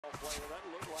player. That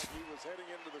looked like he was heading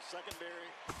into the secondary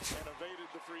and evaded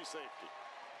the free safety.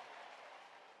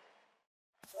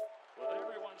 With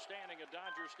everyone standing at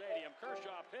Dodger Stadium,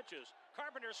 Kershaw pitches.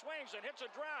 Carpenter swings and hits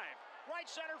a drive. Right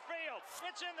center field.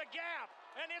 It's in the gap,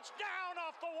 and it's down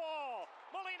off the wall.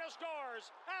 Molina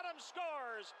scores. Adams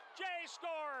scores. Jay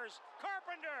scores.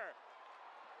 Carpenter.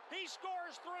 He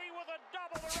scores 3 with a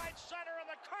double to right center, and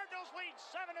the Cardinals lead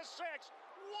 7-6.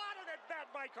 What an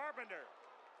at-bat by Carpenter.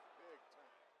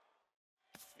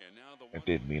 And now the I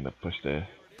didn't mean to push the.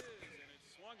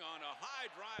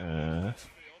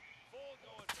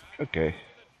 Okay.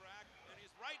 And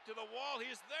he's right to the wall.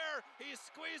 He's there. He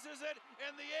squeezes it,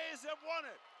 and the A's have won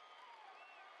it.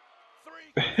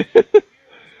 3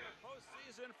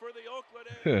 postseason for the Oakland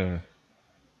A's.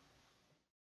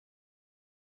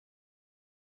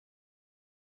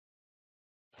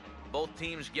 Both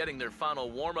teams getting their final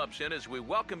warm-ups in as we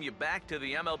welcome you back to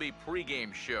the MLB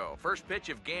pregame show. First pitch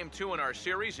of Game 2 in our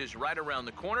series is right around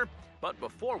the corner. But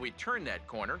before we turn that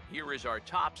corner, here is our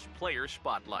Topps player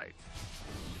spotlight.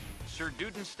 Sir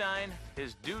Dudenstein,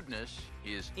 his dudeness,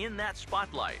 is in that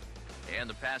spotlight. And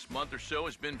the past month or so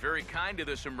has been very kind to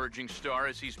this emerging star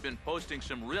as he's been posting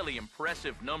some really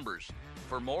impressive numbers.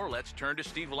 For more, let's turn to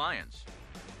Steve Lyons.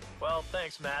 Well,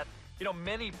 thanks, Matt. You know,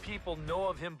 many people know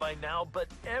of him by now, but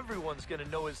everyone's going to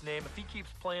know his name if he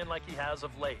keeps playing like he has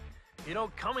of late. You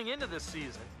know, coming into this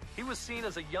season, he was seen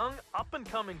as a young,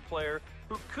 up-and-coming player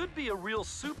who could be a real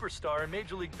superstar in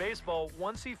Major League Baseball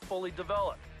once he fully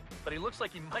developed. But he looks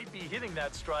like he might be hitting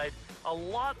that stride a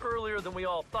lot earlier than we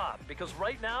all thought, because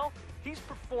right now, he's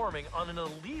performing on an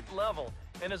elite level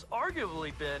and has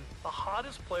arguably been the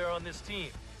hottest player on this team.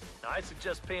 Now, I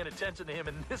suggest paying attention to him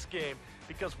in this game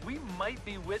because we might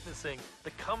be witnessing the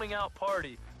coming out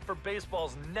party for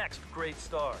baseball's next great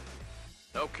star.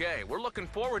 Okay, we're looking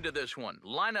forward to this one.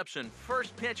 Lineups and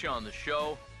first pitch on the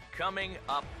show coming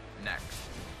up next.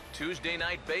 Tuesday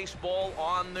night baseball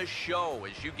on the show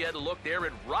as you get a look there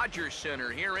at Rogers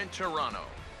Center here in Toronto.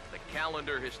 The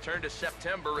calendar has turned to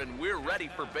September and we're ready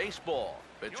for baseball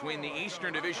between the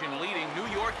Eastern Division leading New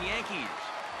York Yankees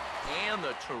and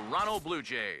the Toronto Blue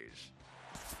Jays.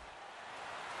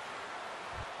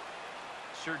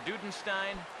 Sir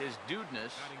Dudenstein, his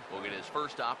dudeness, will get his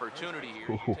first opportunity here.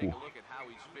 You take a look at how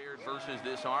he's fared versus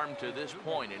this arm to this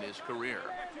point in his career.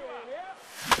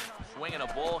 Swinging a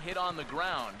ball hit on the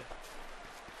ground.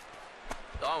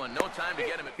 Oh, and no time to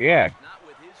get him. Yeah.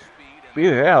 Beat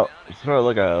it out. It's sort of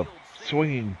like a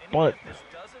swinging bunt. This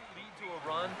doesn't lead to a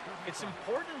run. It's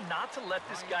important not to let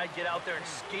this guy get out there and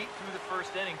skate through the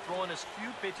first inning, throwing as few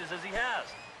pitches as he has.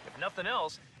 If nothing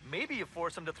else, maybe you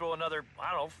force him to throw another,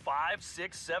 I don't know, 5,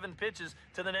 6, 7 pitches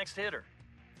to the next hitter.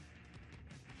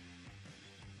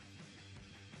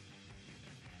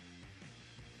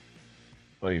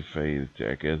 Play phase,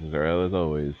 jackasses are out as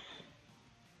always.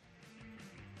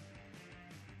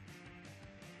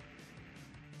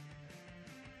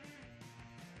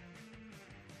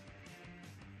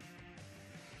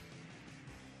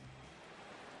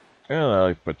 I don't know,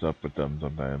 I puts up with them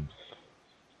sometimes.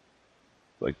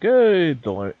 Like, good,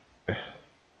 don't I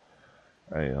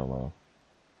don't know.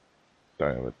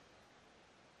 Sorry, with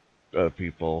other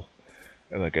people,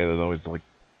 and like I was always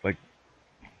like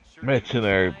mention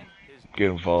or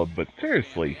get involved, but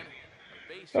seriously,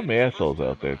 some assholes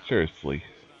out there, seriously.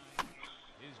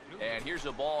 And here's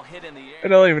a ball hit in the air. I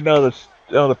don't even know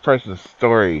the person's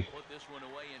story.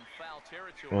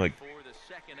 Like,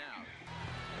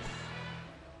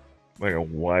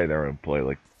 why they're in play.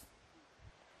 Like,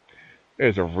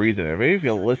 there's a reason. Maybe if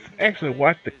you listen, actually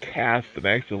watch the cast and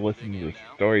actually listen to the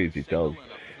stories he tells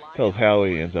how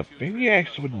he ends up. Maybe you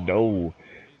actually would know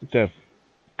instead of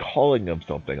calling him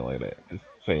something like that. Just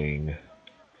saying.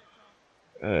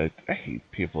 I hate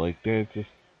people like that. Just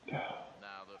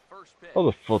all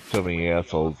the full too many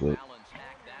assholes. That,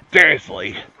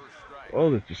 seriously,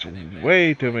 oh, there's just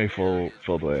way too many full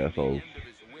assholes.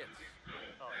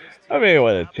 I mean,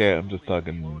 anyway, the chat. I'm just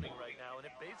talking.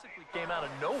 Came out of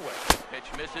nowhere. Pitch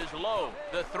misses low.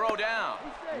 The throw down.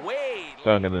 Way.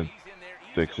 So I'm gonna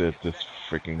fix it. Just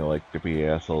freaking like to be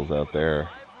assholes out there.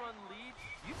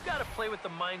 You've got to play with the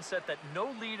mindset that no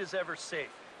lead is ever safe.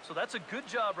 So that's a good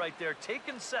job right there,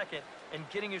 taking second and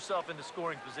getting yourself into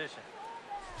scoring position.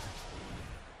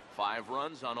 5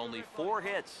 runs on only 4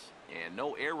 hits and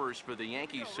no errors for the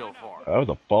Yankees so far. That was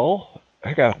a ball?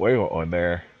 I got away with one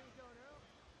there.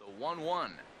 The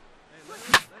 1-1.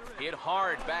 Hit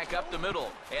hard back up the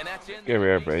middle, and that's in. Give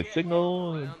everybody a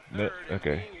signal. No,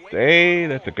 okay. Hey,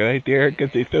 that's a good idea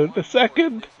because he threw the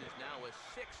second.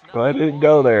 Well, I didn't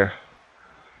go there.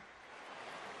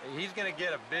 He's going to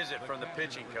get a visit from the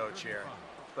pitching coach here.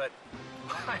 but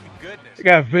my goodness. I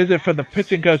got a visit from the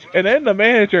pitching coach, and then the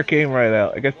manager came right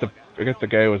out. I guess the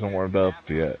guy wasn't warmed up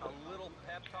yet. A little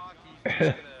pep talk, he's just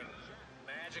gonna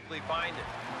magically find it.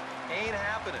 Ain't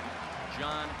happening.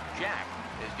 John Jack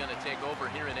is going to take over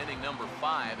here in inning number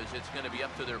 5, as it's going to be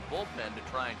up to their bullpen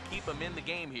to try and keep them in the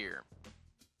game here.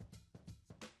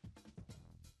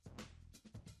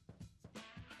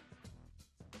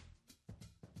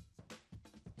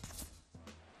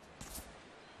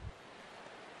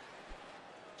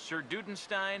 Sir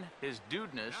Dudenstein, his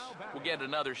dudeness, will get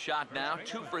another shot now.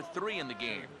 2 for 3 in the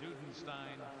game.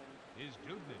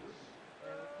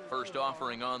 First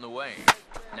offering on the way.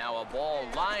 Now a ball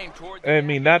lying toward the I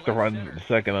mean, not to run the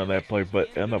second on that play, but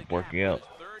end up working out.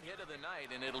 Third hit of the night,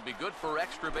 and it'll be good for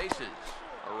extra bases.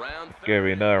 Around Give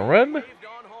me another run.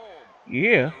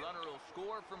 Yeah. The runner will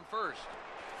score from first.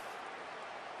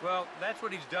 Well, that's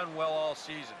what he's done well all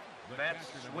season. Mets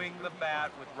swing the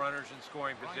bat with runners in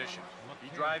scoring position. He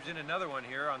drives in another one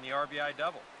here on the RBI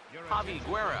double. Javi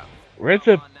Guerra. Where's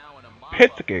the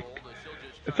Pittsburgh?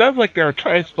 It sounds like they're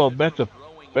trying to spell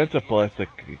Metsaplastic.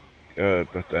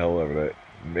 What the hell ever that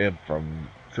man from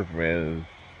Superman's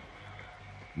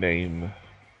name.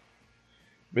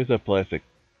 Metsaplastic.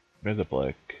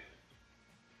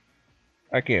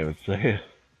 I can't even say it.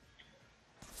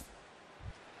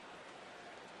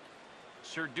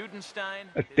 Sir Dudenstein.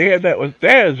 Damn,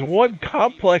 that is one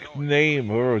complex name.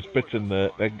 Whoever was pitching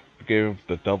that gave him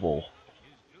the double.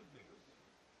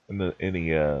 In the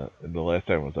last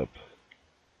time it was up.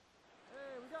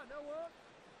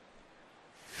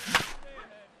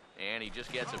 And he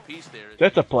just gets a piece there.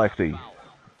 That's a plexi.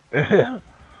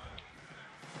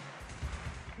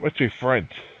 What's your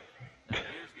French?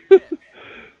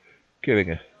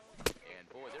 Kidding. And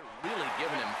boy, they're really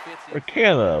giving him fits. Or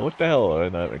Canada. What the hell?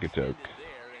 I'm not making a joke.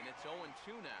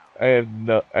 I have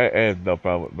no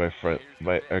problem with my friend,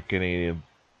 my Canadian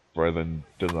brethren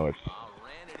to the north.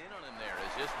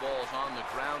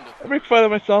 I make fun of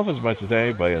myself as much as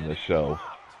anybody on this show.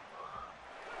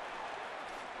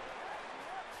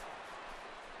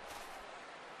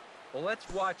 Well, let's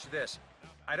watch this.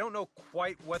 I don't know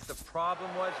quite what the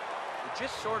problem was. It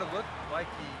just sort of looked like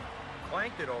he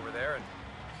clanked it over there, and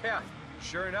yeah,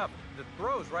 sure enough, the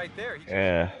throw's right there. He just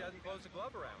doesn't close the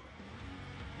glove around it.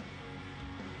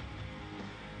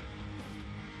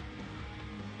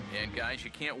 And guys, you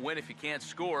can't win if you can't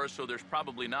score, so there's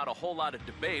probably not a whole lot of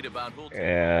debate about who'll take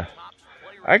Yeah, the top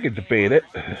player. I can debate it.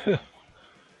 Yeah,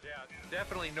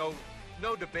 definitely no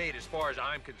debate as far as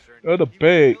I'm concerned. No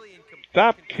debate.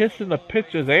 Stop kissing the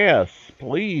pitcher's ass,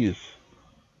 please.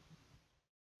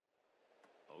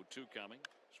 0-2 coming.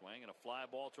 Swing and a fly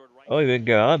ball toward right. I only didn't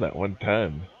get on that one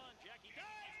time.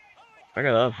 I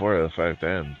got on 4 out of 5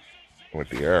 times with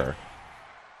the error.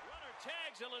 Runner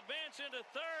tags, he'll advance into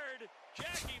third.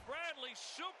 Jackie Bradley,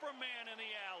 Superman in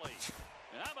the alley.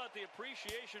 And how about the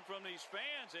appreciation from these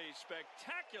fans? A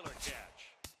spectacular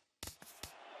catch.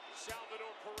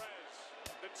 Salvador Perez,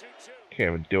 the 2-2. Can't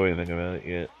even do anything about it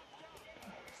yet.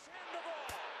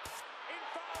 In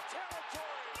foul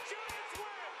territory, Giants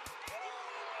win.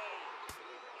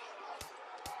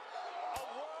 A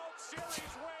World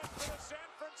Series win for the San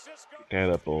Francisco. That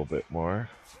up a little bit more.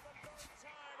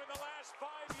 Time in the last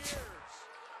 5 years.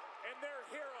 And their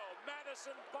hero,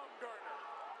 Madison Bumgarner.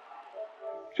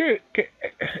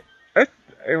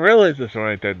 I realized this when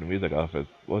I turned the music off.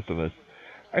 Listen to this.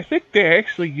 I think they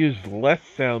actually used less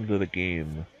sound of the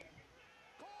game.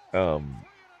 Down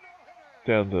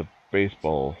to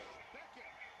baseball.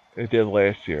 They did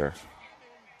last year.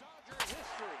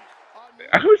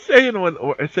 I was saying when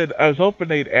I said I was hoping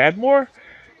they'd add more.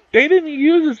 They didn't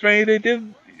use as many they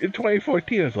did in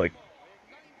 2014. I was like,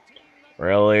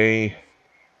 really?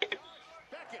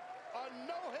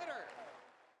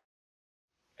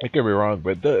 I could be wrong,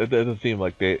 but it doesn't seem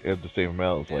like they had the same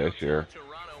amount as last year.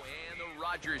 Toronto and the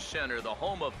Rogers Center, the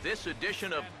home of this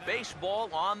edition of Baseball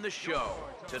on the Show.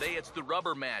 Today it's the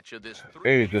rubber match of this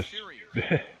Maybe three-game just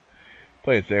series.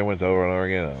 playing same ones over and over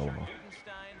again. I don't know.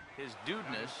 His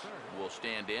dudeness will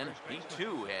stand in. He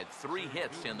too had 3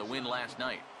 hits in the win last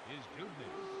night.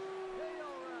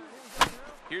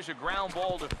 Here's a ground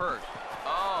ball to first.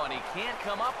 Oh, and he can't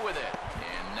come up with it.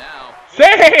 And now...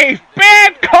 Save!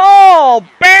 Bad call!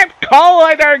 Bad call!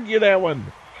 I'd argue that one.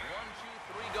 1, 2,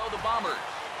 3 go the Bombers.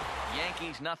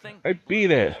 Yankees nothing. I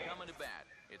beat it. Coming to bat.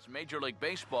 It's Major League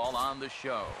Baseball on the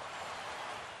show.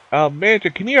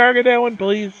 Manager, can you argue that one,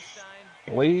 please?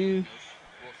 Please?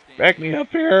 Back me up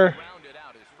here. Rounded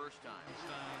out his first time.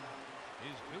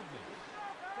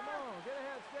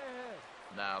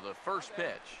 Now the first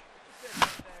pitch.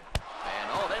 And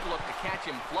oh, they'd look to catch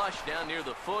him flush down near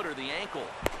the foot or the ankle.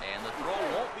 And the throw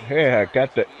won't be. Hey, I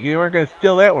got that. You weren't going to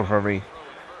steal that one from me.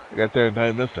 I got there in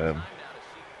time this time.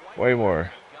 Way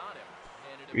more.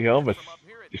 You almost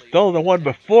stole the one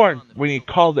before when you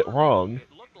called it wrong.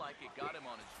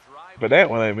 But that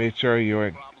one I made sure you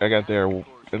weren't. I got there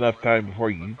enough time before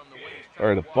you,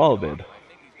 or the ball did.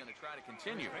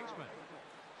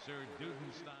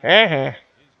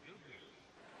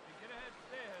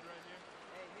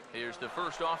 Here's the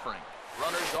first offering.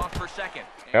 Runners off for second.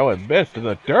 That one missed in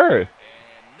the third.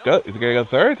 Is it gonna go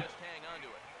third?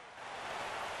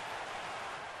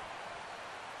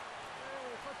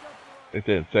 It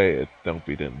didn't say it. Don't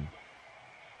be didn't.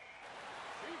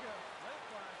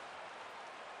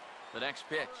 The next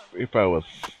pitch. He probably was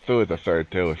through at the third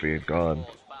too if he had gone.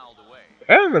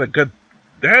 That would have been a good.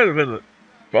 That would have been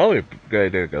probably a good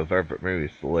idea to go third, but maybe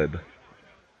he slid.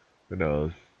 Who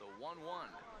knows?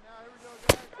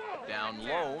 Down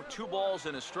low, 2 balls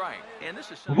and a strike. And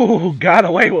this is ooh, got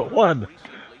away with one.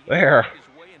 There.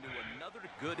 Another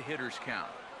good hitter's count.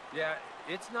 Yeah,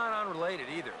 it's not unrelated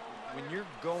either. When you're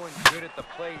going good at the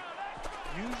plate,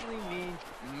 usually means...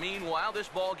 Meanwhile, this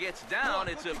ball gets down.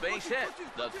 It's a base hit.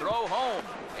 The throw home.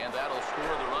 And that'll score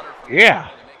the runner. Yeah.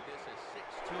 To make this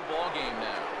a 6-2 ball game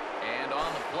now. And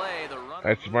on the play, the runner...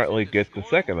 I smartly get the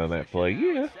second on that play.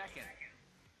 Yeah.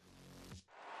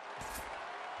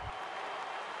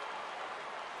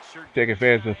 Take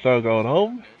advantage of the throw going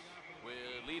home. We'll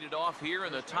lead it off here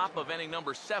in the top of inning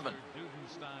number 7.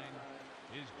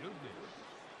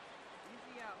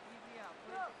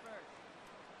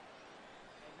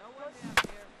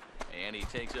 And he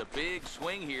takes a big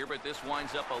swing here, but this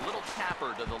winds up a little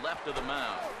tapper to the left of the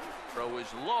mound. Throw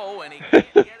is low, and he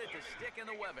can't get it to stick in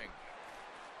the webbing.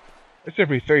 It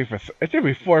should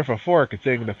be 4 for 4,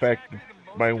 considering the fact that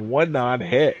my one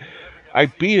non-hit, I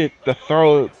beat it to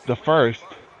throw the first.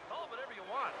 Call it whatever you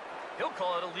want. He'll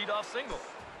call it a leadoff single.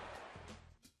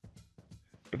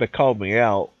 But they called me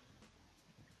out.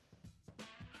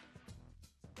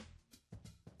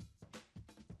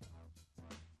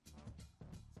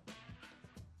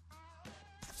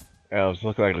 I was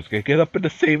looking like I was going to get up in the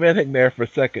same inning there for a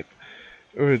second.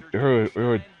 We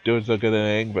were doing so good an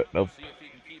inning, but nope.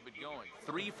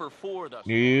 3 for 4 thus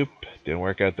far. Nope. Didn't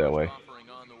work out that way.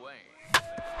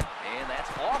 And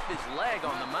that's off his leg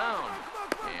on the mound.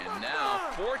 And now,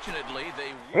 fortunately,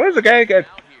 they... Where's the guy got...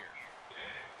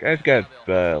 Guy's got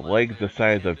legs the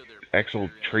size of actual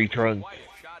tree trunks.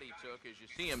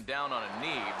 See him down on a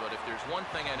knee, but if there's one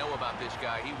thing I know about this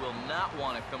guy, he will not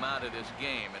want to come out of this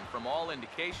game, and from all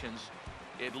indications,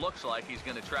 it looks like he's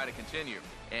going to try to continue.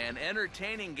 An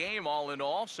entertaining game all in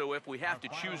all, so if we have to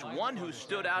choose one who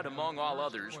stood out among all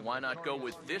others, why not go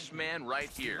with this man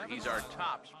right here? He's our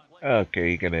top.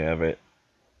 Okay, you can have it.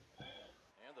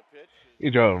 You're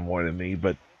drawing more than me,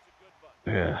 but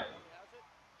yeah.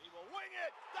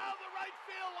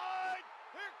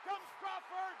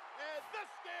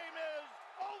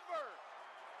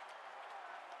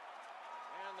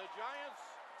 Giants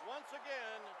once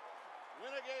again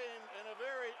win a game in a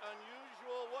very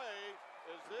unusual way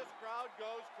as this crowd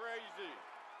goes crazy.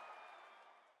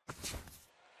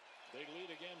 Big lead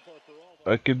again for Peralta.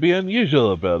 What could be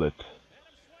unusual about it?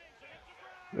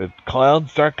 The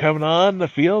clowns start coming on the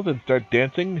field and start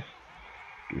dancing.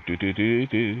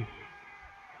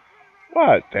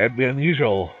 What? That'd be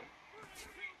unusual.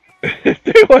 If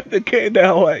they want the game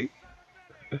that way.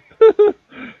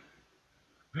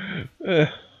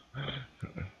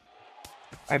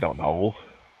 I don't know.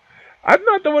 I'm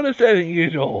not the one that said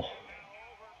unusual.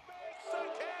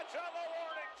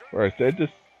 Or I said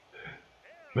just...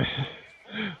 What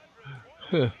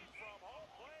a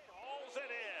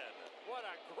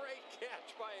great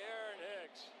catch by Aaron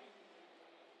Hicks.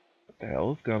 What the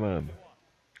hell is going on?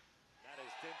 That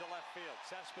is into left field.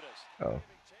 Cespedes. Oh.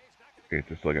 Okay,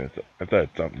 just looking at I thought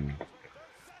something...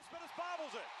 Cespedes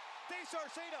bobbles it.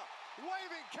 DeSarcina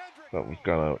waving Kendrick. Something's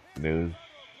gone out news.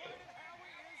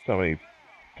 Somebody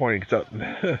pointing something.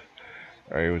 Alright,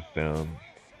 it was down.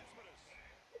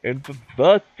 And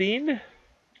the scene. And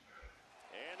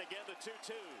again the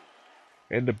 2-2.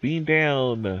 And the bean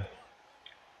down. Foul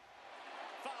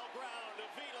ground.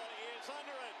 Avila is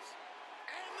under it.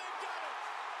 And they've done it.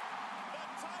 The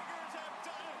Tigers have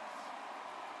done it.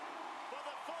 For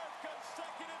the 4th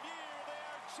consecutive year, they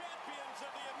are champions of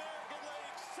the American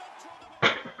League Central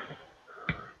Division.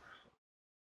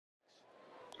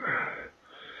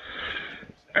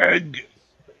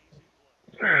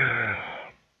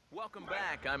 Welcome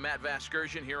back. I'm Matt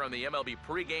Vasgersian here on the MLB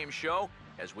pregame show.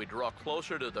 As we draw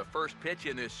closer to the first pitch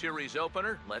in this series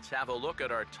opener, let's have a look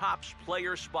at our Topps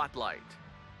player spotlight.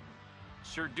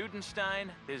 Sir Dudenstein,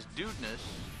 his dudeness,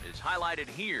 is highlighted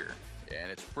here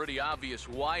And it's pretty obvious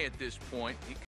why at this point. He